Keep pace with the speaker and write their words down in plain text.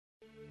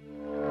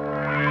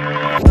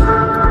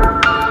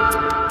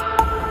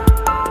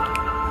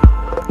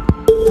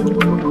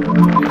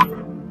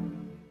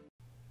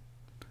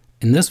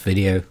In this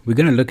video, we're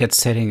going to look at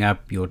setting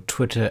up your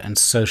Twitter and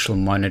social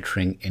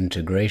monitoring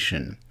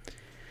integration.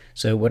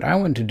 So what I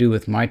want to do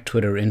with my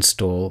Twitter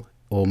install,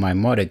 or my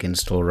Mautic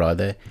install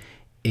rather,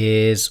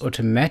 is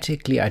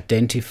automatically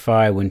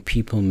identify when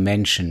people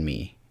mention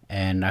me.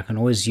 And I can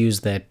always use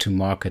that to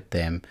market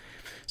them.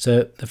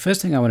 So the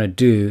first thing I want to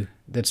do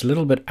that's a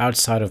little bit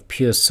outside of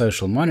pure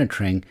social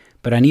monitoring,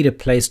 but I need a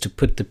place to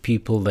put the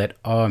people that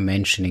are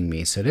mentioning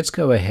me. So let's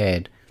go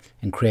ahead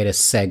and create a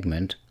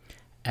segment.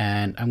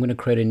 And I'm going to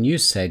create a new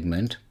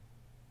segment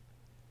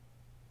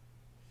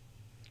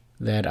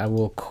that I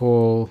will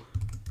call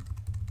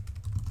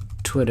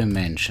Twitter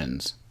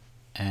Mentions,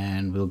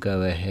 and we'll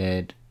go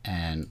ahead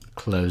and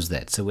close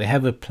that. So we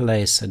have a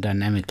place, a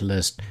dynamic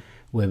list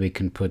where we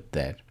can put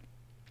that.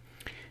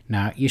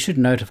 Now you should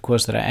note, of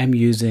course, that I am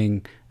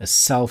using a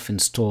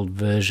self-installed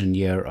version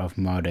here of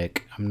Mautic.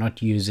 I'm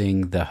not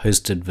using the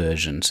hosted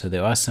version, so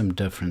there are some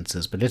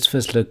differences, but let's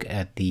first look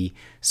at the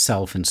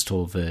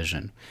self-installed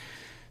version.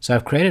 So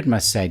I've created my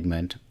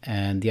segment,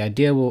 and the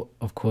idea will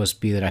of course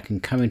be that I can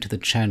come into the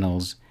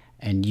channels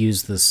and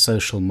use the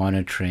social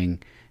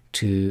monitoring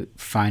to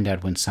find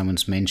out when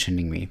someone's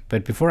mentioning me.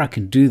 But before I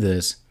can do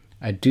this,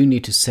 I do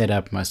need to set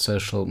up my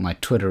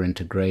Twitter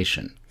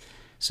integration.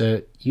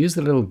 So use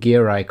the little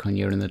gear icon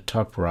here in the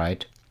top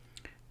right,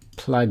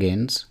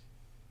 plugins,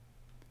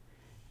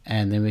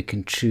 and then we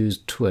can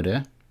choose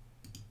Twitter.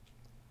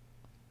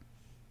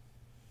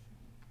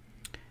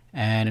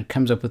 And it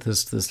comes up with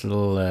this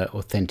little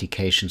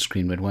authentication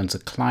screen, but it wants a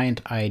client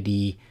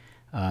ID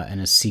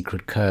and a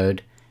secret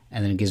code,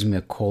 and then it gives me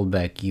a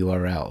callback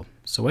URL.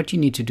 So what you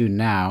need to do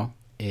now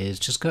is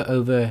just go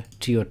over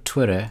to your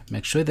Twitter,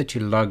 make sure that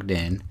you're logged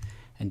in,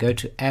 and go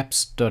to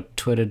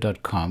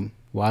apps.twitter.com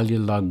while you're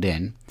logged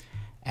in,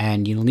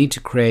 and you'll need to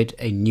create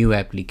a new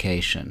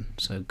application.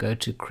 So go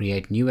to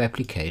create new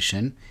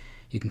application.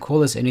 You can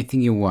call this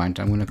anything you want.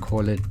 I'm going to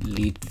call it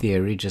Lead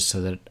Theory just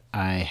so that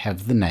I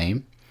have the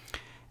name,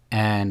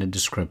 and a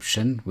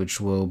description,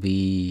 which will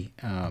be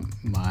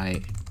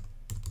my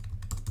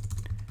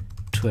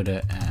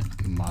Twitter and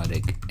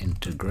Mautic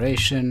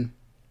integration.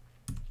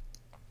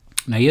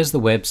 Now here's the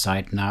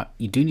website. Now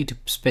you do need to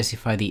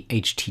specify the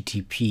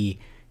HTTP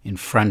in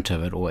front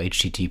of it, or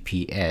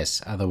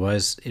HTTPS,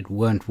 otherwise it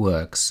won't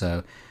work.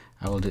 So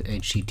I will do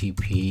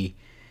HTTP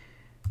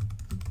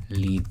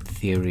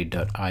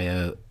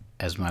leadtheory.io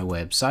as my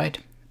website,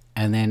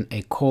 and then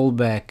a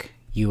callback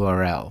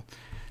URL.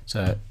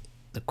 So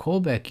the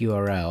callback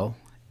URL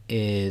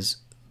is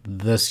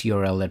this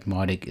URL that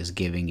Mautic is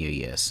giving you.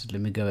 Yes, let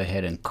me go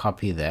ahead and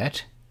copy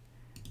that,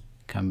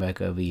 come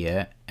back over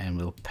here, and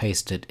we'll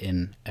paste it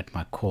in at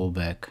my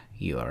callback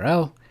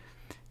URL,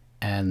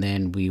 and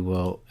then we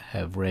will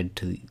have read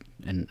to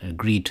and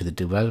agreed to the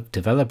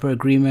developer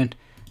agreement,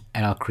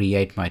 and I'll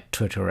create my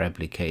Twitter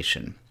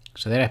application.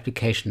 So that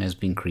application has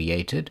been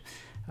created,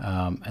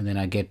 and then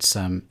I get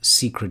some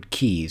secret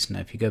keys. Now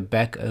if you go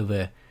back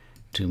over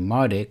to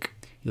Mautic,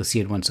 you'll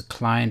see it wants a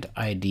client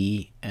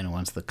ID and it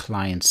wants the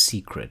client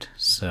secret.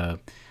 So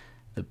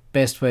the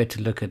best way to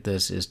look at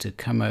this is to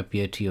come up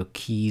here to your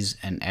keys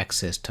and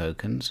access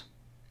tokens.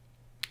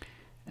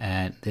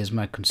 And there's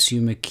my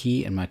consumer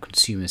key and my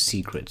consumer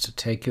secret. So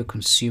take your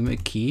consumer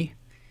key,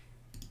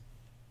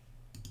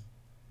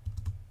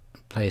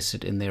 place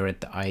it in there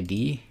at the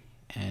ID,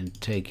 and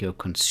take your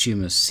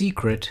consumer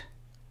secret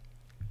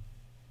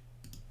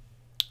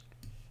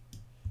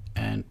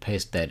and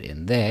paste that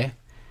in there.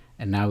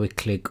 And now we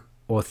click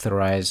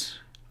authorize.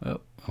 Oh,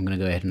 I'm going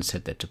to go ahead and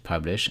set that to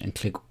publish and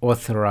click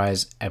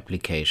authorize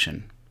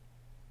application.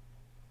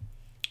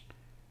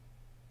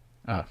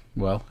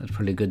 Well, it's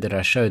probably good that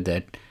I showed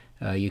that.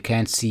 You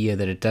can see here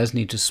that it does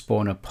need to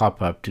spawn a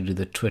pop-up to do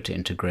the Twitter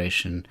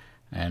integration,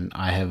 and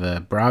I have a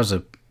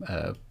browser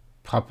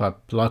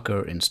pop-up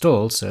blocker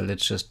installed, so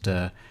let's just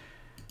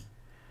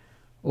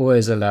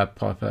always allow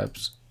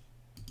pop-ups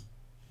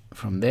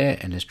from there,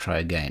 and let's try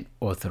again,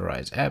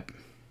 authorize app.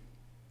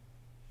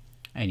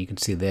 And you can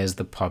see there's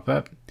the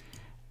pop-up,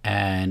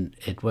 and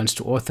it wants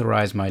to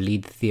authorize my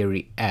Lead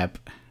Theory app,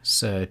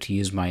 so to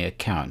use my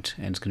account,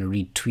 and it's going to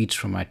read tweets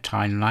from my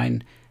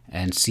timeline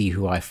and see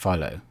who I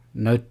follow.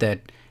 Note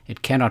that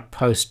it cannot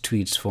post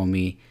tweets for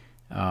me,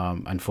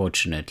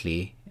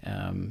 unfortunately,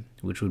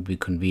 which would be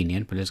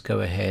convenient, but let's go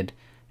ahead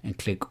and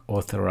click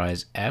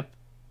authorize app.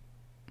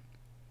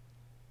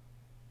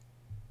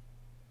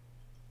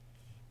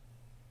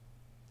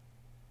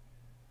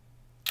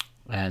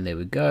 And there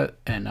we go,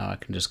 and now I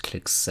can just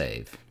click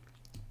save.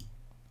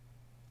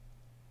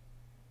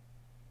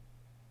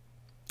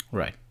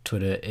 Right,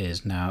 Twitter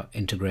is now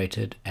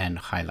integrated and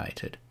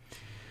highlighted.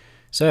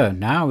 So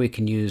now we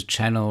can use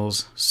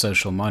channels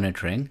social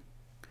monitoring,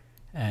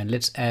 and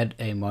let's add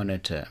a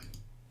monitor.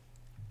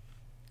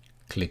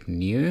 Click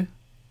new,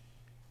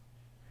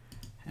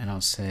 and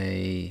I'll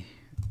say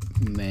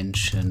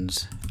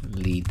mentions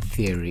Lead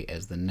Theory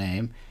as the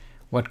name.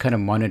 What kind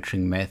of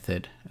monitoring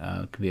method?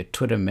 It could be a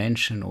Twitter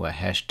mention or a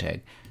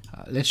hashtag.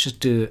 Let's just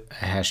do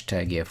a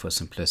hashtag here for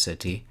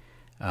simplicity.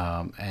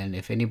 And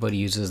if anybody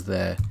uses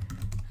the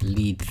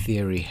Lead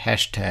Theory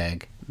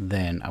hashtag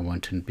then I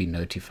want to be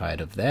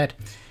notified of that,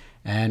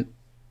 and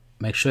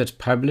make sure it's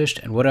published.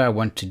 And what do I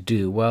want to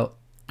do? Well,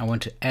 I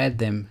want to add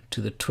them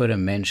to the Twitter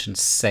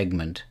mentions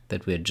segment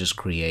that we had just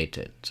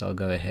created. So I'll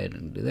go ahead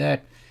and do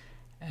that,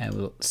 and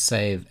we'll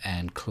save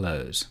and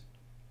close.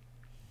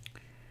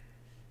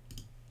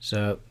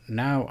 So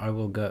now I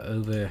will go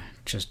over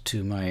just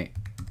to my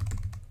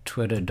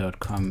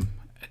twitter.com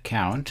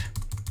account,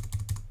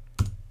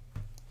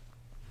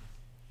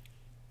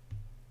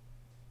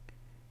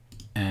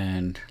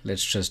 and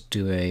let's just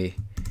do a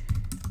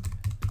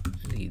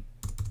lead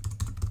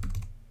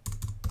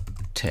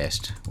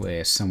test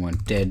where someone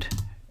did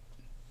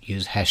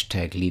use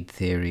hashtag lead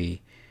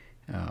theory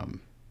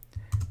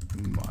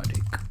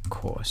Mautic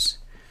course,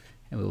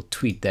 and we'll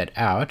tweet that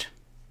out.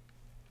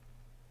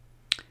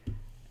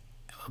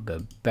 I'll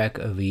go back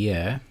over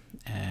here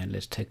and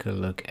let's take a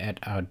look at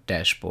our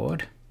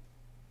dashboard.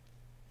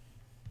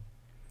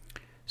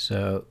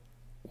 So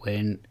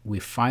when we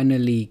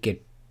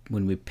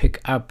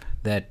pick up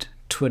that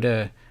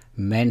Twitter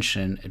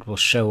mention, it will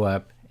show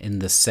up in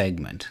the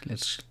segment.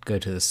 Let's go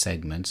to the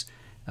segments.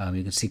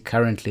 You can see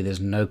currently there's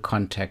no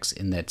contacts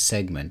in that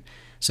segment.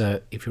 So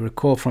if you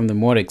recall from the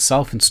Mautic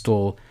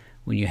self-install,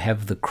 when you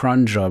have the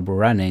cron job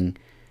running,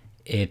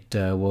 it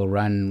will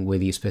run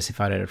whether you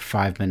specified it at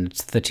 5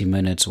 minutes, 30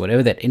 minutes,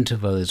 whatever that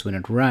interval is. When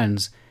it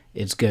runs,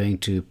 it's going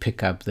to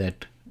pick up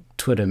that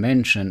Twitter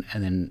mention,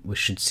 and then we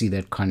should see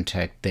that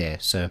contact there.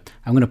 So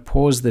I'm going to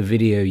pause the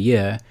video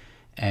here,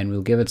 and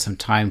we'll give it some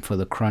time for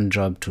the cron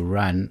job to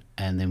run,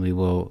 and then we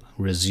will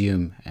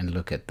resume and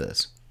look at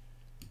this.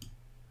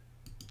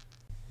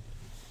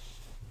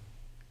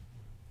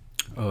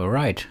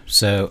 Alright,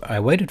 so I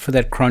waited for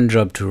that cron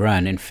job to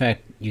run. In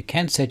fact, you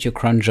can set your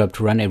cron job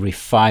to run every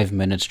 5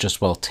 minutes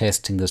just while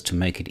testing this to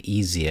make it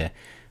easier.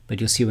 But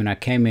you'll see when I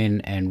came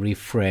in and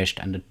refreshed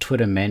under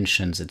Twitter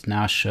mentions, it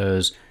now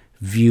shows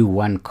view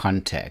one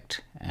contact.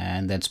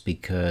 And that's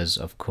because,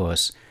 of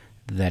course,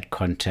 that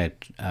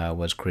contact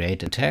was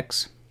created in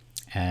text.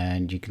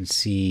 And you can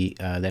see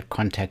that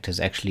contact has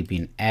actually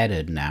been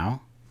added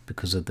now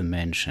because of the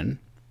mention.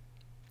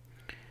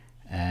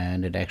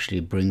 And it actually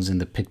brings in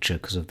the picture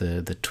because of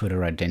the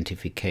Twitter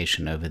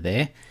identification over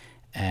there.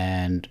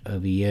 And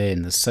over here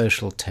in the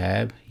social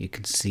tab, you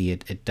can see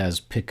it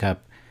does pick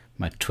up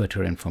my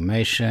Twitter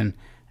information,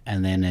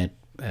 and then it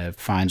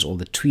finds all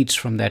the tweets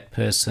from that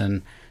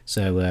person.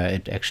 So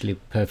it actually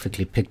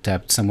perfectly picked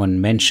up someone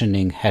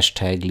mentioning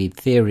hashtag lead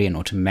theory and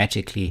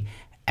automatically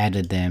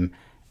added them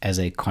as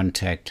a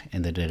contact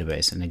in the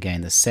database. And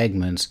again, the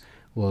segments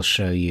will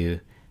show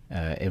you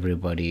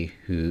everybody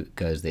who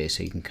goes there,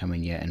 so you can come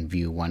in here and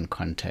view one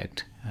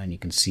contact, and you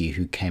can see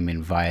who came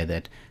in via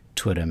that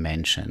Twitter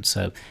mention.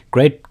 So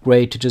great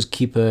way to just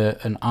keep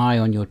an eye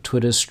on your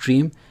Twitter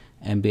stream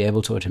and be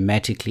able to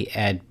automatically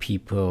add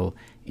people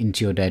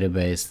into your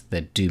database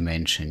that do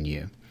mention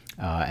you,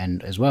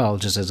 and as well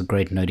just as a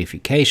great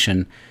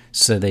notification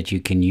so that you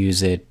can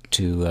use it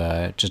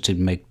to just to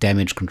make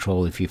damage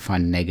control if you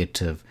find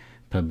negative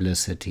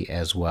publicity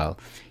as well.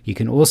 You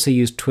can also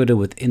use Twitter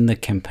within the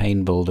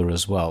campaign builder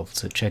as well,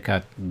 so check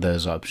out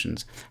those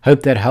options.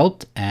 Hope that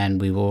helped, and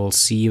we will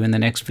see you in the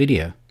next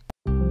video.